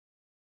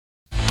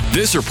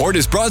This report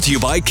is brought to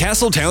you by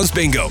Castletown's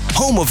Bingo,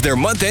 home of their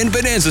month-end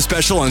Bonanza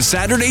special on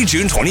Saturday,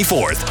 June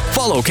 24th.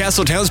 Follow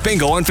Castletown's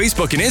Bingo on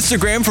Facebook and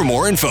Instagram for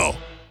more info. In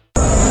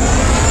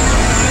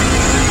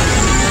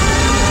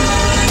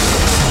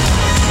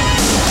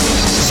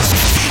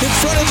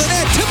front of the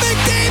net to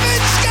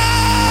McDavid, scores!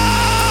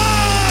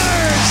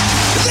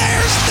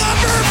 There's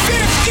number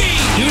 50!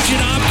 Nugent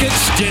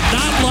Hopkins did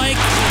not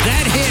like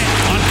that hit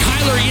on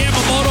Kyler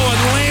Yamamoto and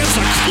lands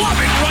a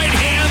clubbing right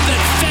hand that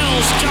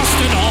fells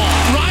Justin Hall.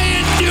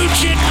 Ryan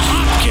Nugent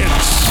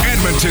Hopkins.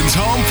 Edmonton's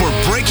home for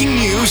breaking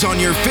news on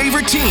your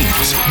favorite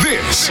teams.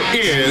 This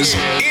is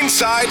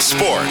Inside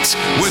Sports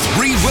with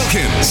Reed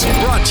Wilkins.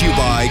 Brought to you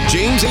by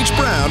James H.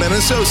 Brown and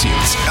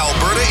Associates,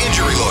 Alberta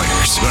Injury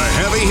Lawyers, the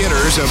heavy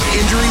hitters of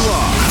injury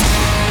law.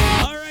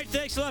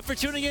 Thanks a lot for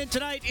tuning in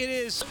tonight. It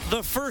is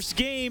the first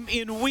game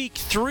in Week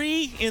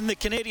 3 in the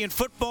Canadian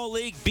Football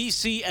League.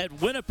 BC at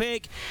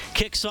Winnipeg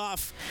kicks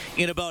off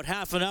in about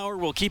half an hour.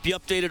 We'll keep you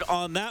updated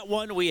on that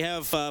one. We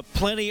have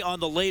plenty on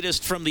the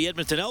latest from the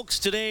Edmonton Elks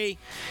today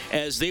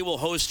as they will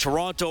host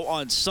Toronto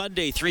on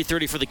Sunday,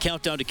 3:30 for the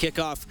countdown to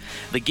kickoff.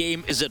 The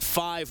game is at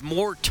 5.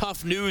 More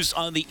tough news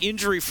on the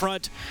injury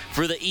front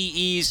for the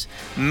EEs.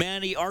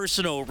 Manny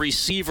Arsenault,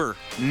 receiver,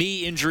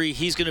 knee injury.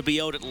 He's going to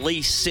be out at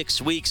least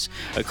 6 weeks,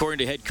 according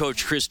to head coach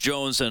Chris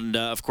Jones, and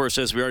of course,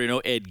 as we already know,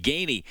 Ed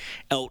Gainey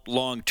out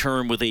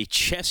long-term with a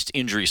chest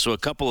injury. So a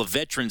couple of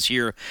veterans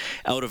here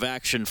out of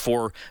action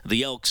for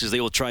the Elks as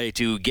they will try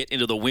to get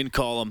into the win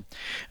column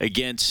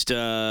against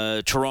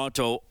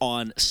Toronto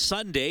on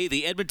Sunday.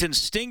 The Edmonton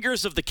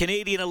Stingers of the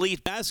Canadian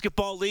Elite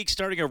Basketball League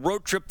starting a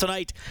road trip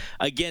tonight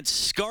against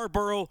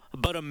Scarborough.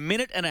 About a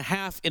minute and a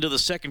half into the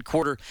second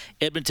quarter,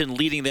 Edmonton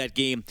leading that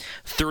game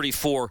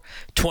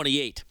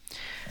 34-28.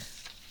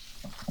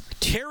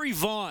 Terry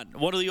Vaughan,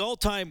 one of the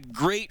all-time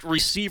great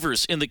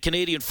receivers in the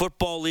Canadian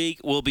Football League,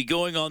 will be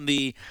going on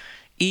the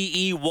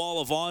EE Wall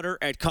of Honor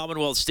at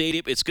Commonwealth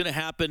Stadium. It's going to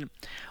happen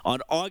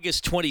on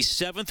August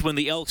 27th when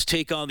the Elks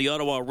take on the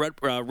Ottawa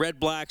Red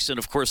Blacks. And,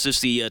 of course, this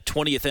is the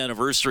 20th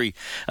anniversary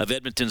of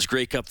Edmonton's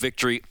Grey Cup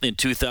victory in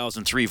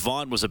 2003.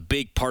 Vaughan was a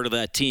big part of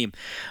that team.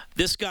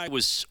 This guy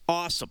was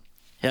awesome.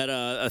 Had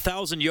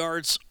 1,000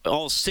 yards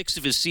all 6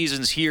 of his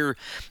seasons here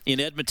in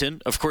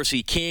Edmonton. Of course,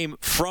 he came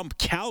from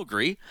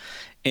Calgary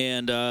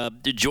and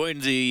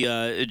joined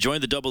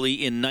the Double E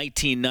in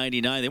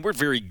 1999. They weren't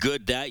very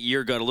good that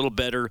year. Got a little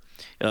better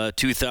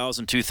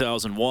 2000,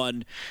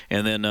 2001,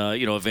 and then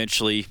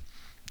eventually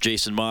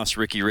Jason Moss,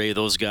 Ricky Ray,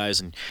 those guys,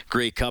 and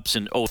Grey Cups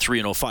in 03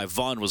 and 05.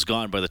 Vaughan was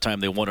gone by the time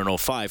they won in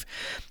 05.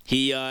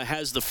 He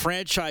has the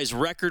franchise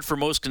record for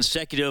most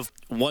consecutive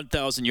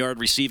 1,000-yard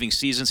receiving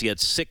seasons. He had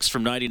 6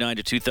 from 99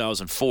 to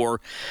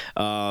 2004.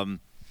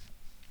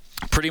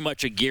 Pretty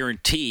much a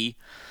guarantee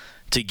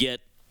to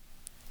get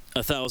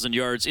 1,000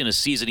 yards in a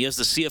season. He has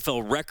the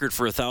CFL record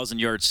for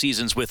 1,000-yard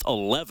seasons with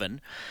 11.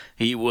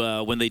 He,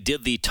 when they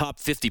did the top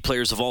 50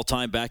 players of all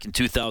time back in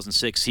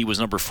 2006, he was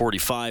number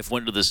 45,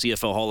 went to the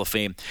CFL Hall of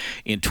Fame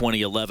in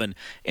 2011.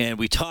 And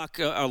we talk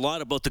a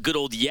lot about the good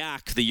old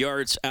yak, the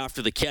yards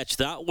after the catch.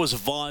 That was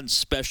Vaughan's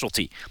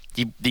specialty.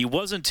 He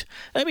wasn't,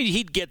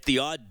 he'd get the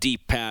odd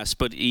deep pass,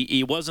 but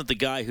he wasn't the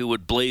guy who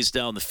would blaze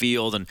down the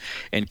field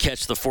and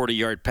catch the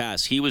 40-yard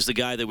pass. He was the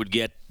guy that would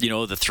get, the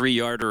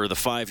 3-yarder or the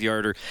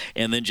 5-yarder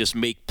and then just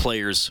make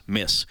players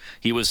miss.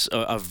 He was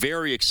a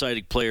very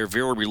exciting player,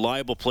 very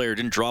reliable player,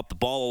 didn't drop the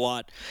ball a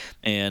lot,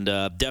 and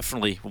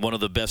definitely one of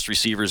the best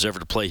receivers ever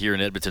to play here in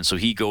Edmonton. So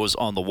he goes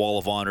on the Wall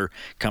of Honor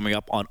coming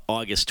up on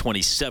August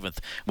 27th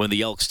when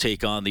the Elks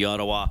take on the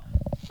Ottawa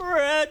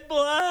Red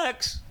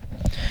Blacks.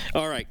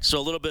 All right, so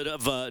a little bit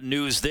of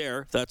news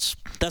there. That's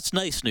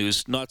nice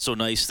news. Not so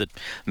nice that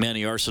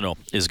Manny Arsenault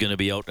is going to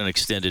be out an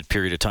extended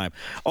period of time.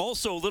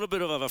 Also, a little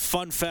bit of a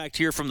fun fact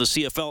here from the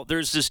CFL.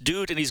 There's this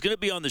dude, and he's going to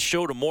be on the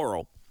show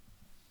tomorrow.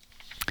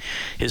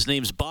 His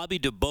name's Bobby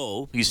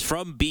DeBow. He's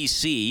from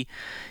BC.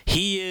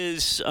 He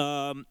is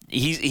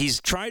he's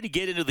trying to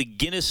get into the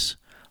Guinness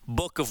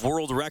Book of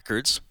World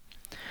Records,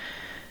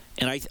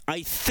 and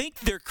I think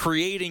they're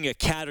creating a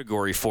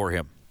category for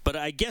him. But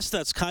I guess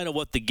that's kind of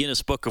what the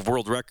Guinness Book of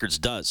World Records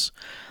does.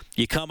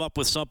 You come up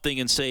with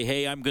something and say,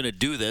 hey, I'm going to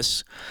do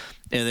this.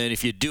 And then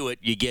if you do it,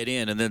 you get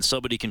in, and then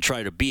somebody can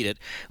try to beat it.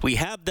 We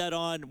have that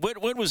on.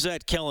 When was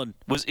that, Kellen?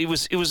 It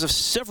was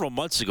several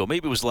months ago.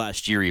 Maybe it was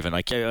last year even.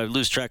 I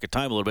lose track of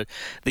time a little bit.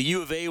 The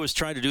U of A was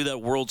trying to do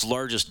that world's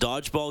largest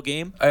dodgeball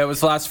game. It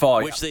was last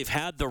fall, which they've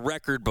had the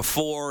record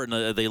before, and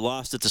they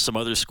lost it to some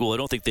other school. I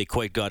don't think they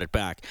quite got it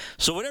back.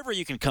 So whatever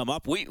you can come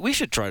up, we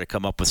should try to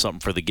come up with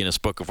something for the Guinness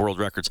Book of World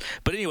Records.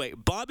 But anyway,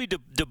 Bobby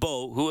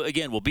DeBow, who,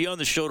 again, will be on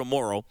the show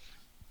tomorrow,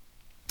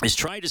 is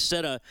trying to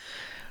set a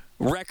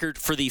record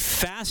for the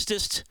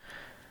fastest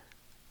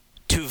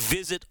to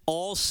visit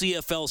all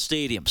CFL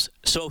stadiums.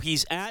 So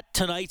he's at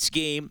tonight's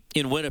game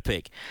in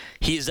Winnipeg.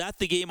 He is at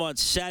the game on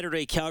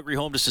Saturday, Calgary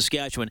home to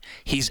Saskatchewan.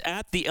 He's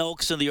at the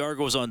Elks and the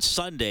Argos on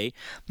Sunday.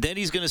 Then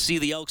he's going to see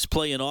the Elks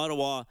play in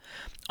Ottawa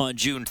on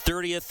June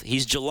 30th.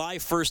 He's July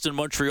 1st in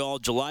Montreal,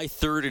 July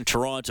 3rd in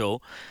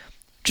Toronto.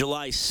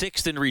 July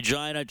 6th in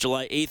Regina,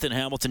 July 8th in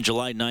Hamilton,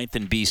 July 9th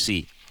in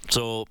BC.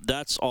 So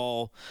that's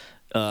all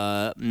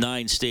 9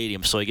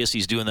 stadiums. So I guess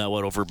he's doing that,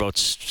 over about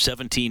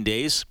 17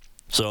 days?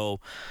 So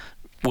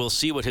we'll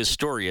see what his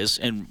story is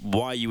and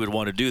why you would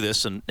want to do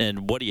this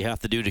and what do you have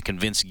to do to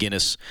convince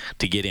Guinness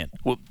to get in.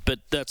 Well, but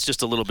that's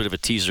just a little bit of a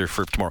teaser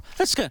for tomorrow.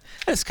 That's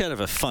kind of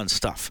a fun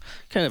stuff.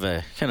 Kind of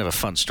a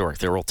fun story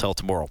there we'll tell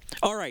tomorrow.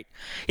 All right.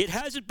 It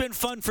hasn't been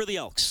fun for the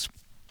Elks.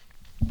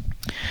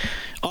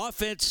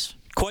 Offense,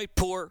 quite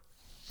poor.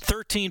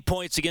 13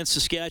 points against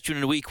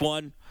Saskatchewan in week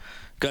 1.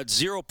 Got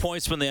 0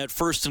 points when they had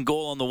first and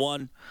goal on the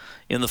 1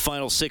 in the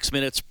final 6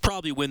 minutes.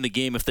 Probably win the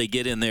game if they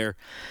get in there.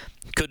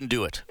 Couldn't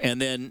do it. And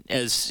then,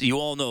 as you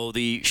all know,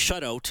 the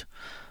shutout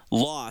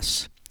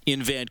loss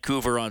in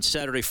Vancouver on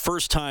Saturday.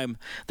 First time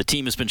the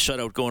team has been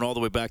shut out going all the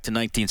way back to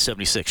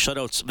 1976.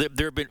 Shutouts,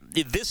 there have been,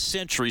 this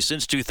century,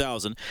 since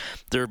 2000,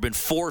 there have been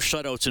 4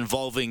 shutouts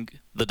involving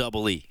the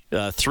Double E.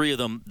 3 of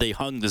them, they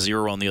hung the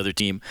 0 on the other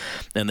team,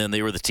 and then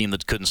they were the team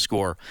that couldn't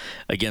score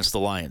against the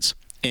Lions.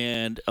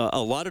 And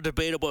a lot of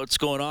debate about what's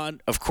going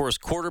on. Of course,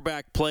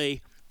 quarterback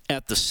play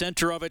at the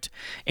center of it.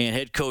 And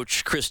head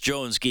coach Chris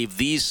Jones gave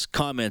these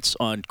comments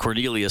on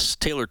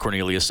Taylor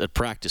Cornelius, at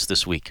practice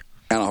this week.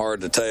 Kind of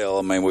hard to tell.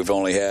 I mean, we've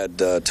only had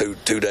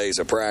two days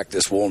of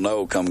practice. We'll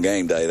know come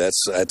game day.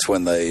 That's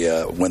when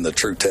the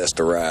true test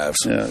arrives.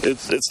 Yeah,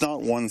 it's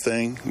not one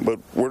thing, but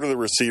where do the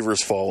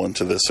receivers fall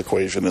into this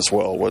equation as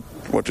well?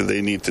 What do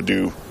they need to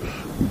do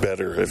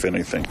better, if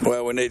anything?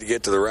 Well, we need to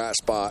get to the right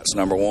spots.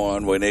 Number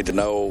one, we need to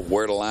know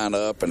where to line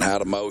up and how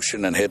to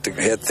motion and hit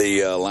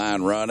the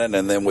line running,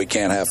 and then we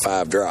can't have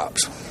 5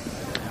 drops.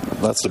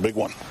 That's the big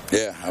one.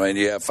 Yeah, I mean,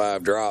 you have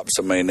 5 drops.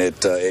 I mean,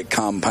 it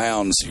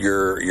compounds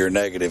your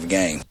negative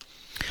game.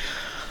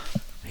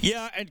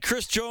 Yeah, and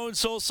Chris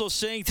Jones also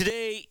saying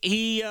today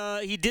he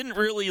didn't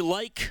really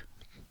like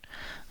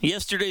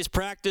yesterday's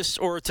practice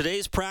or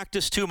today's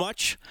practice too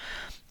much,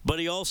 but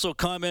he also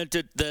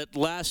commented that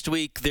last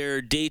week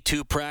their day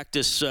 2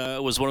 practice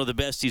was one of the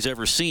best he's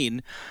ever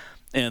seen,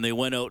 and they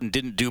went out and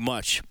didn't do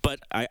much. But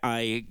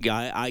I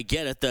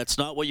get it. That's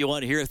not what you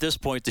want to hear at this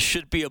point. This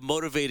should be a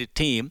motivated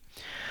team.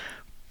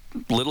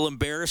 Little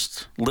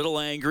embarrassed, little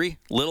angry,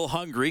 little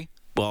hungry.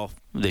 Well,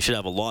 they should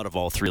have a lot of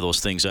all 3 of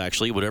those things,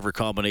 actually, whatever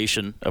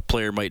combination a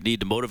player might need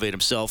to motivate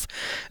himself.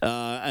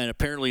 And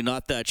apparently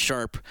not that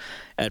sharp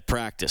at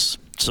practice.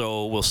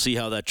 So we'll see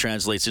how that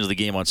translates into the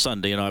game on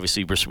Sunday. And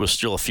obviously, we're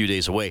still a few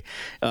days away.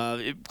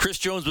 Chris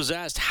Jones was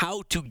asked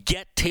how to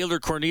get Taylor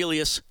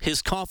Cornelius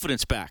his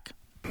confidence back.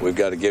 We've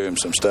got to give him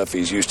some stuff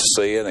he's used to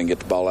seeing and get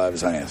the ball out of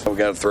his hands. We've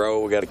got to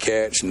throw, we've got to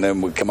catch, and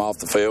then we come off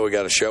the field. We've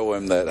got to show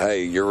him that,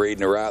 hey, you're reading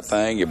the right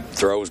thing, your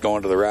throw's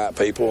going to the right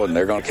people, and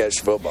they're going to catch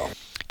the football.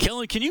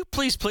 Kellen, can you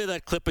please play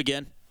that clip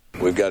again?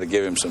 We've got to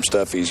give him some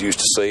stuff he's used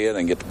to seeing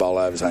and get the ball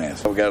out of his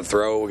hands. We've got to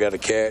throw, we've got to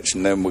catch,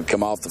 and then we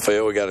come off the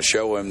field. We've got to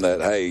show him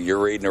that, hey,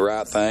 you're reading the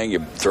right thing,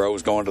 your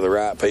throw's going to the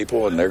right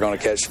people, and they're going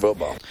to catch the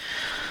football.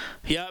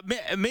 Yeah,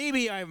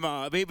 maybe I'm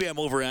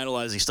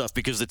overanalyzing stuff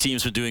because the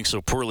team's been doing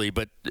so poorly,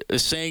 but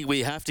saying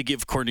we have to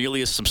give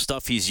Cornelius some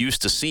stuff he's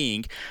used to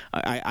seeing,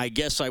 I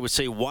guess I would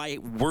say, why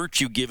weren't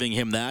you giving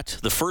him that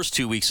the first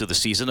 2 weeks of the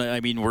season? I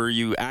mean, were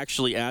you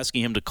actually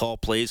asking him to call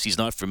plays he's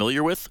not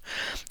familiar with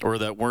or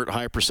that weren't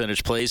high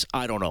percentage plays?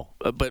 I don't know,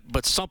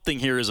 but something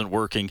here isn't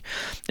working,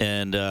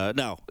 and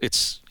no,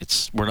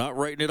 we're not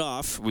writing it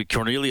off.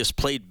 Cornelius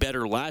played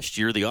better last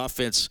year. The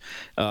offense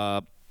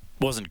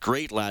wasn't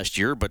great last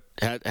year, but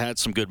had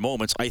some good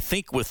moments. I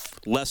think with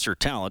lesser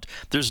talent,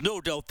 there's no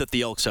doubt that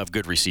the Elks have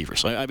good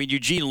receivers. I mean,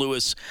 Eugene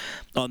Lewis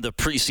on the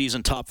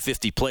preseason top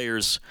 50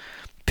 players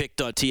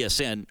picked on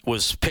TSN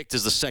was picked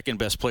as the second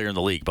best player in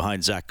the league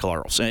behind Zach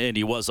Collaros, and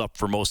he was up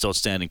for most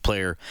outstanding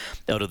player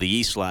out of the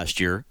East last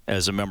year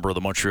as a member of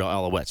the Montreal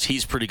Alouettes.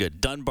 He's pretty good.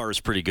 Dunbar's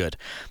pretty good.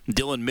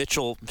 Dylan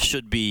Mitchell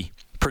should be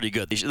pretty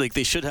good.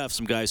 They should have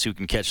some guys who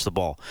can catch the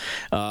ball.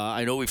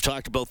 I know we've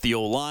talked about the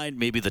O-line.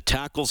 Maybe the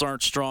tackles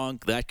aren't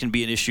strong. That can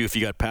be an issue if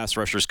you got pass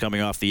rushers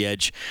coming off the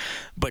edge.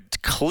 But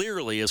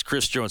clearly, as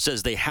Chris Jones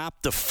says, they have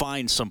to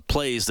find some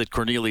plays that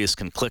Cornelius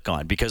can click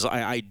on, because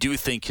I do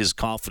think his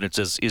confidence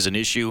is an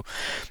issue.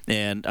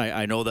 And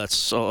I know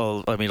that's, a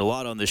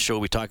lot on this show.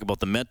 We talk about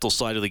the mental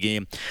side of the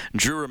game.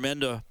 Drew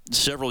Remenda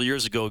several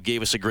years ago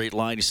gave us a great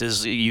line. He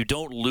says, you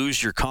don't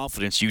lose your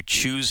confidence, you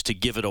choose to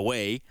give it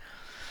away.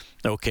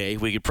 Okay,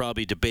 we could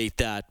probably debate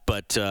that,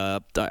 but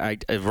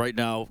right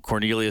now,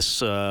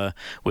 Cornelius,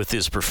 with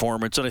his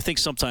performance, and I think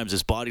sometimes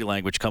his body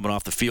language coming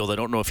off the field, I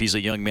don't know if he's a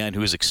young man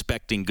who is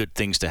expecting good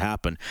things to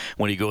happen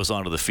when he goes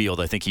onto the field.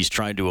 I think he's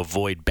trying to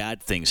avoid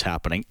bad things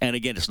happening. And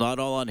again, it's not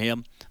all on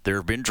him. There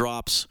have been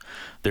drops.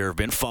 There have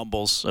been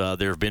fumbles.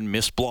 There have been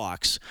missed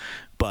blocks.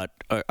 but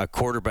a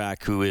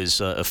quarterback who is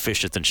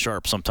efficient and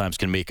sharp sometimes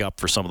can make up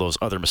for some of those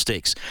other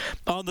mistakes.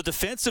 On the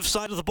defensive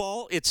side of the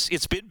ball,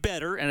 it's been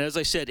better, and as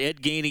I said,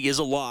 Ed Gainey is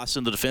a loss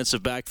in the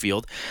defensive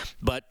backfield,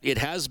 but it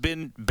has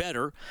been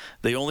better.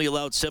 They only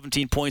allowed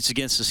 17 points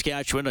against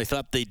Saskatchewan. I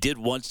thought they did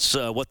once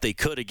what they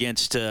could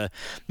against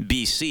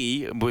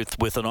BC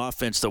with an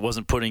offense that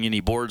wasn't putting any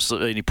points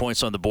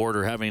on the board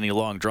or having any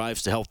long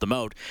drives to help them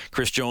out.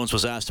 Chris Jones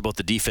was asked about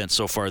the defense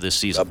so far this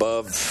season.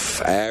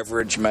 Above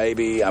average,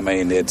 maybe. I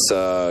mean, it's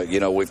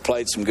we've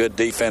played some good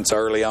defense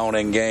early on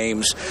in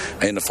games.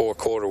 In the fourth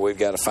quarter, we've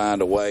got to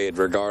find a way,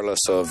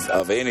 regardless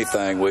of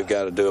anything, we've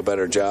got to do a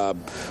better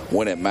job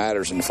when it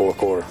matters in the fourth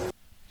quarter.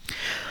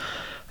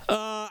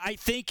 I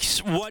think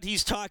what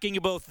he's talking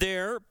about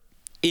there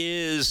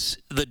is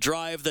the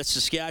drive that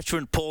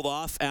Saskatchewan pulled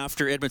off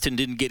after Edmonton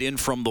didn't get in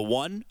from the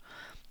one,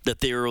 that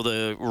they were able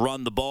to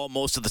run the ball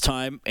most of the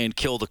time and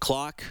kill the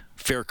clock.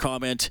 Fair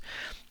comment.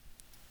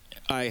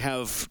 I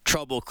have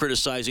trouble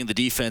criticizing the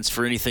defense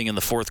for anything in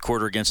the fourth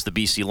quarter against the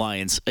BC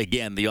Lions.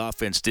 Again, the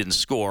offense didn't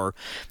score,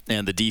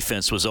 and the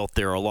defense was out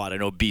there a lot. I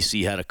know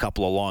BC had a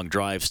couple of long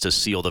drives to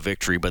seal the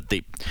victory, but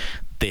they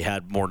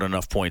had more than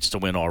enough points to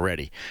win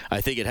already.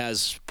 I think it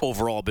has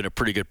overall been a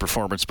pretty good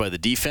performance by the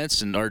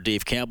defense, and our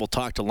Dave Campbell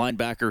talked to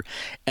linebacker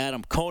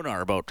Adam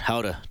Konar about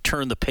how to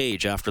turn the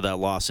page after that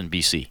loss in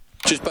BC.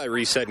 Just by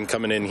resetting,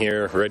 coming in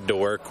here, ready to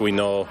work, we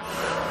know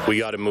we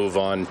got to move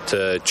on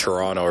to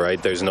Toronto,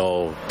 right? There's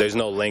no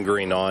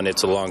lingering on.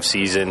 It's a long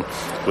season.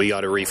 We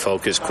got to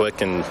refocus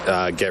quick and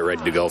get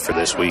ready to go for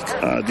this week.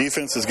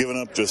 Defense has given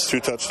up just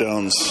 2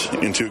 touchdowns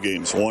in 2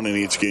 games, 1 in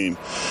each game.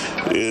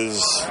 Is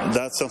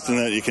that something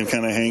that you can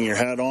kind of hang your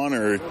hat on,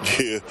 or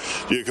do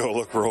you go,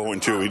 look, we're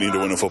 0-2, we need to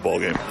win a football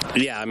game?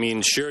 Yeah, I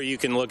mean, sure, you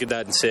can look at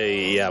that and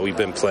say, yeah, we've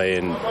been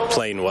playing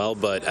well,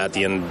 but at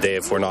the end of the day,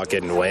 if we're not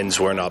getting wins,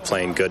 we're not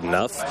playing good enough.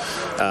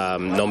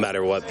 No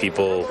matter what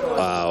people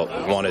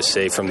want to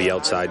say from the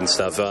outside and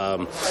stuff,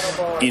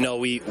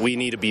 we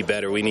need to be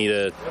better.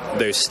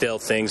 There's still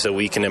things that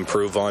we can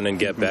improve on and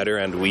get better,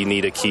 and we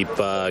need to keep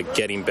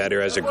getting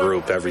better as a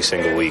group every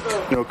single week.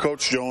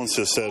 Coach Jones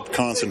has said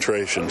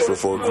concentration for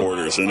 4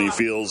 quarters, and he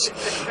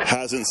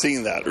hasn't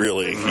seen that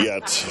really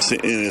yet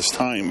in his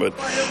time. But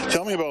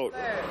tell me about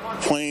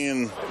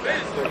playing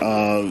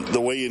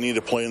the way you need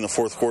to play in the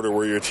fourth quarter,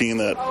 where your team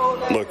that,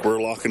 look,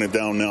 we're locking it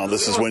down now.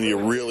 This is when you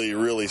really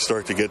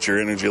start to get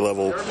your energy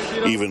level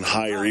even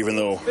higher, even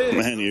though,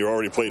 man, you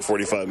already played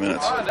 45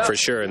 minutes. For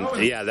sure.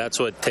 And yeah, that's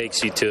what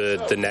takes you to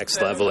the next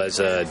level as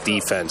a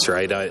defense,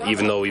 right?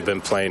 Even though we've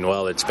been playing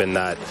well, it's been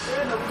that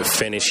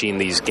finishing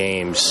these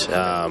games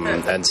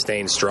and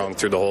staying strong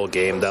through the whole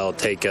game. That'll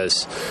take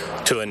us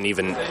to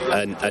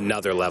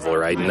another level,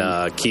 right?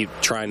 And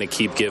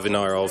keep giving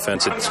our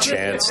offense a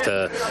chance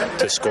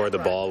to score the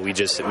ball.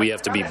 We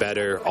have to be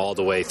better all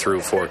the way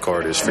through 4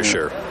 quarters for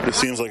sure. It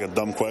seems like a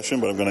dumb question,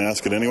 but I'm going to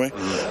ask it anyway.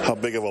 How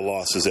big of a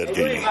loss is Ed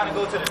Gainey?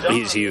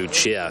 He's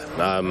huge, yeah.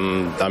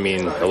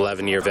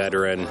 11-year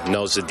veteran,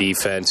 knows the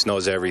defense,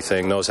 knows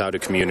everything, knows how to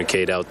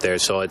communicate out there.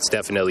 So it's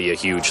definitely a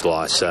huge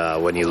loss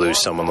when you lose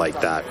someone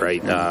like that,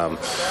 right?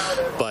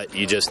 But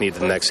you just need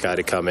the next guy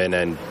to come in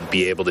and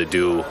be able to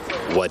do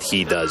what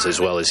he does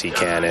as well as he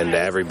can, and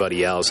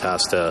everybody else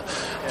has to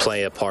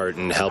play a part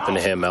in helping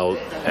him out.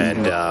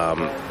 And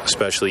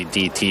especially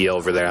DT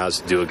over there has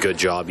to do a good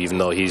job. Even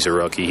though he's a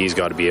rookie, he's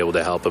got to be able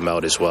to help him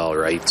out as well,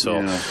 right?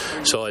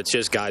 So it's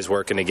just guys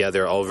working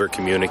together, over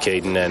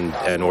communicating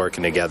and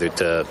working together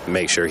to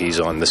make sure he's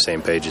on the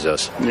same page as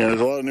us. Yeah,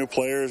 there's a lot of new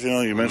players.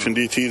 You mentioned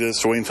DT, there's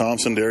Dwayne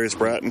Thompson, Darius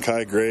Bratton,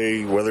 Kai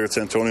Gray, whether it's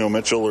Antonio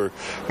Mitchell or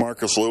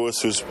Marcus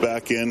Lewis, who's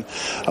back in.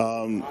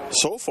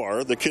 So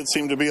far, the kids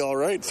seem to be all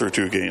right through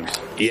 2 games.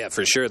 Yeah,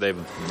 for sure. They've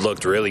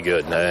looked really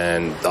good,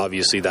 and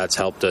obviously that's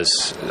helped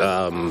us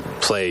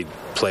play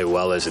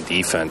well as a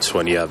defense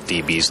when you have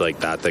DBs like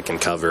that can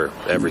cover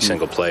every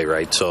single play,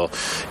 right? So,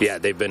 yeah,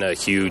 they've been a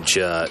huge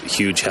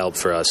help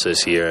for us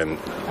this year, and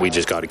we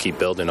just got to keep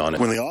building on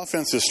it. When the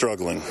offense is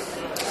struggling,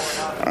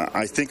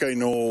 I think I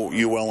know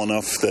you well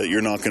enough that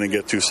you're not going to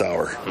get too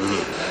sour.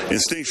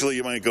 Instinctually,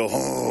 you might go,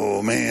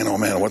 oh man,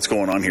 what's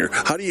going on here?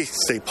 How do you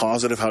stay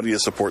positive? How do you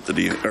support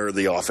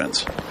the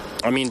offense?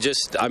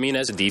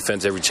 As a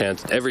defense,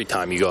 every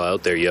time you go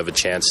out there, you have a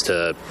chance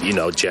to,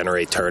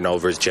 generate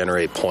turnovers,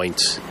 generate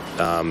points,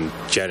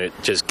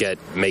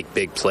 make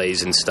big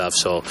plays and stuff.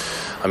 So,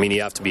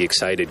 you have to be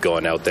excited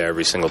going out there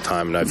every single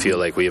time, and I feel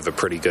like we have a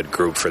pretty good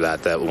group for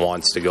that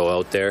wants to go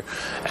out there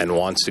and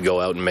wants to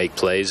go out and make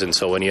plays. And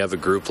so when you have a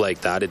group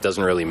like that, it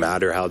doesn't really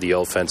matter how the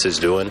offense is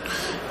doing.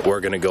 We're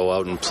going to go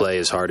out and play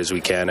as hard as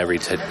we can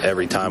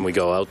every time we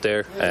go out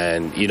there.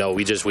 And,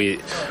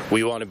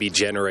 we want to be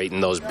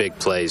generating those big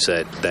plays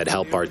that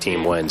help our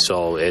team win.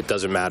 So it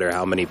doesn't matter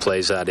how many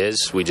plays that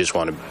is. We just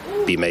want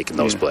to be making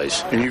those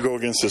plays. And you go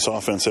against this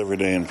offense every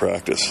day in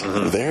practice.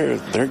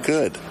 They're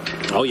good.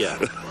 Oh, yeah.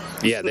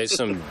 Yeah, there's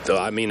some.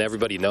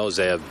 Everybody knows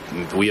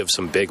we have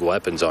some big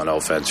weapons on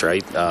offense,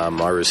 right?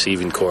 Our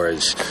receiving core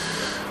is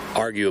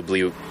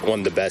arguably one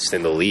of the best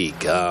in the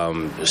league.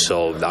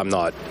 So I'm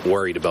not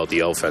worried about the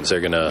offense.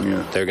 They're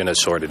gonna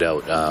sort it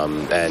out.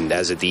 And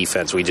as a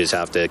defense, we just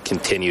have to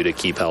continue to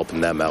keep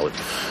helping them out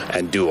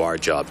and do our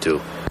job too.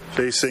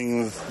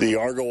 Facing the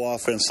Argo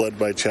offense led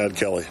by Chad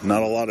Kelly.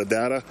 Not a lot of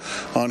data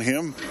on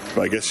him.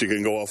 I guess you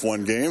can go off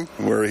one game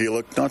where he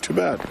looked not too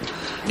bad.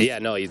 Yeah,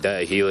 no, he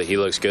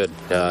looks good.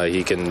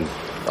 He can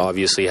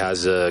obviously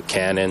has a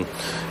cannon.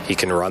 He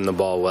can run the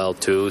ball well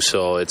too.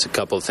 So it's a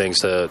couple of things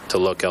to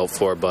look out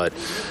for. But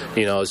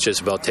it's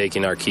just about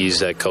taking our keys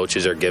that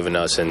coaches are giving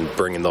us and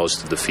bringing those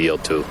to the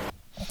field too.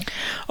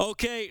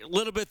 Okay, a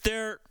little bit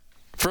there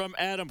from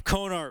Adam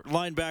Konar,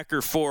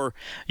 linebacker for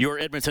your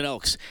Edmonton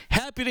Elks.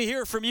 Happy to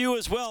hear from you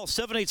as well.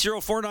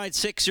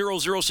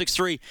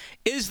 780-496-0063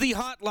 is the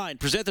hotline,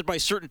 presented by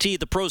CertainTeed,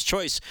 the pro's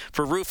choice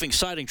for roofing,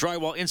 siding,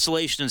 drywall,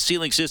 insulation, and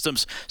ceiling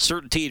systems.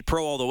 CertainTeed,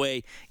 pro all the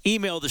way.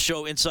 Email the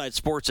show,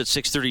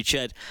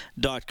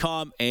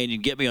 insidesports@630ched.com, and you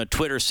can get me on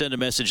Twitter. Send a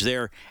message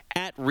there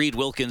at Reid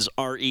Wilkins,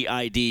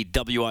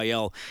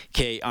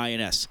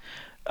 ReidWilkins.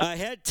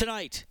 Ahead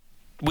tonight,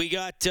 we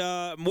got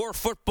more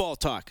football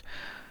talk.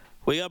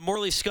 We got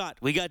Morley Scott.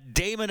 We got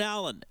Damon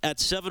Allen at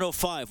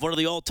 7:05, one of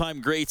the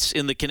all-time greats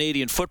in the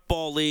Canadian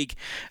Football League.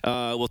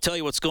 We'll tell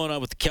you what's going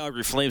on with the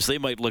Calgary Flames. They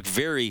might look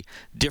very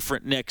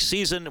different next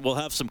season. We'll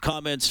have some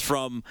comments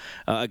from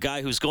a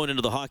guy who's going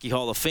into the Hockey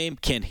Hall of Fame,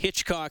 Ken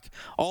Hitchcock.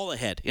 All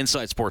ahead.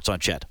 Inside Sports on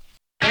Ched.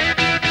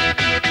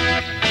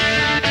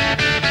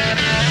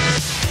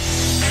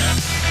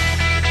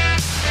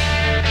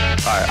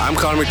 Hi, I'm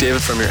Connor McDavid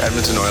from your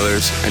Edmonton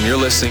Oilers, and you're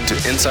listening to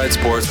Inside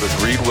Sports with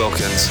Reid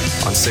Wilkins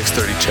on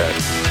 630 Ched.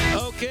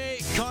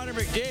 Okay, Connor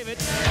McDavid,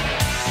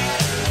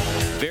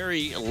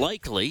 very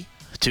likely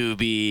to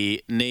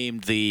be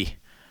named the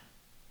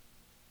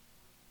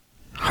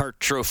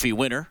Hart Trophy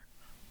winner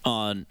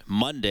on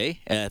Monday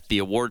at the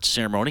awards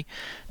ceremony.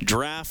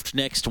 Draft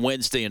next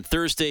Wednesday and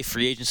Thursday.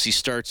 Free agency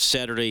starts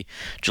Saturday,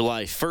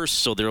 July 1st,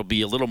 so there will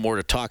be a little more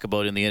to talk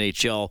about in the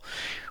NHL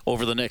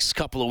over the next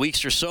couple of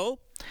weeks or so.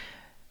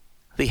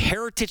 The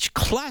Heritage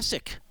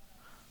Classic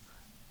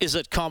is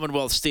at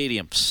Commonwealth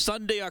Stadium.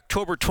 Sunday,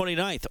 October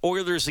 29th,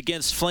 Oilers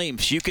against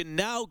Flames. You can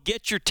now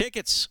get your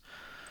tickets.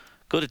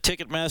 Go to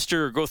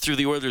Ticketmaster or go through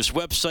the Oilers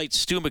website.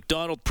 Stu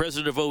McDonald,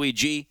 president of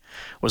OEG,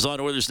 was on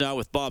Oilers Now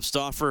with Bob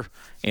Stauffer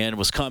and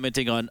was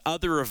commenting on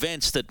other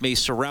events that may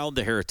surround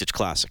the Heritage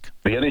Classic.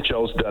 The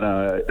NHL's done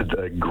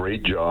a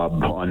great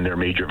job on their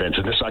major events,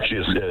 and this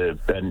actually is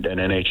an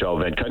NHL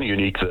event, kind of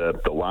unique.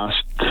 The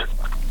last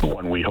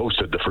one we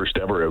hosted, the first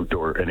ever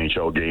outdoor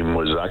NHL game,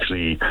 was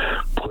actually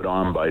put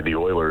on by the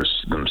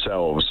Oilers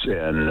themselves,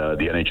 and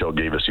the NHL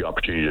gave us the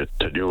opportunity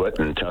to do it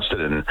and test it,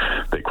 and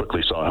they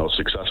quickly saw how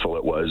successful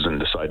it was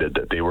and decided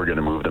that they were going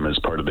to move them as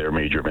part of their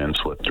major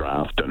events with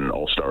draft and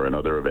All-Star and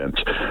other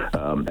events,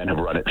 and have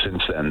run it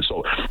since then.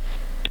 So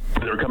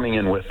they're coming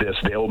in with this.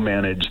 They'll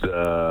manage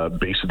the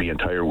base of the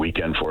entire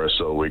weekend for us.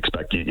 So we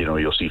expect,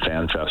 you'll see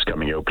Fan Fest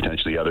coming out,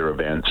 potentially other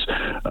events.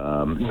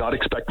 Not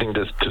expecting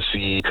to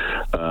see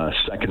a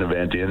second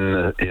event in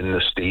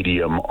the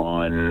stadium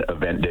on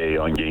event day,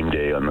 on game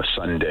day, on the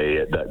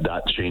Sunday.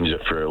 That changed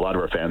it for a lot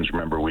of our fans.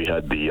 Remember, we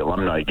had the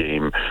alumni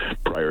game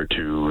prior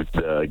to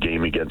the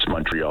game against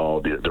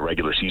Montreal, the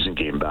regular season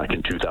game back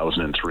in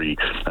 2003.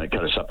 Kind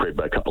of separated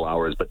by a couple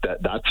hours, but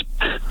that's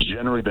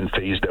generally been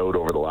phased out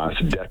over the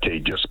last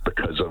decade, just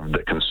because of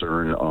the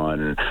concern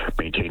on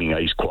maintaining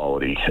ice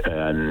quality.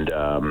 And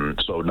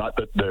so not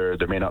that there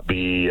may not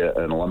be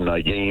an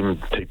alumni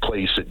game take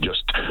place, it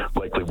just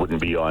likely wouldn't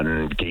be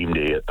on game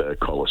day at the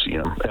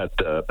Coliseum,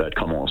 at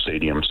Commonwealth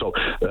Stadium. So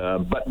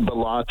but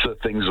lots of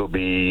things will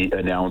be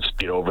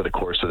announced over the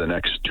course of the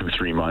next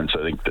 2-3 months.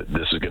 I think that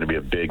this is going to be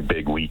a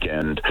big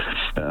weekend.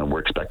 We're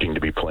expecting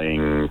to be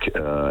playing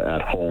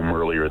at home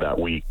earlier that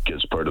week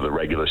as part of the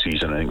regular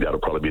season. I think that'll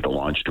probably be the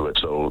launch to it.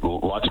 So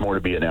lots more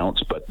to be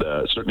announced, but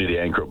certainly the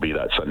anchor will be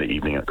that Sunday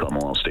evening at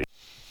Commonwealth Stadium.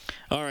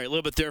 All right, a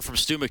little bit there from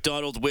Stu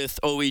McDonald with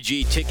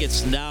OEG.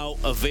 Tickets now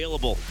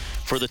available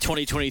for the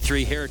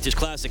 2023 Heritage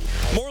Classic.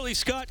 Morley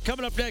Scott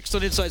coming up next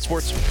on Inside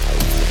Sports.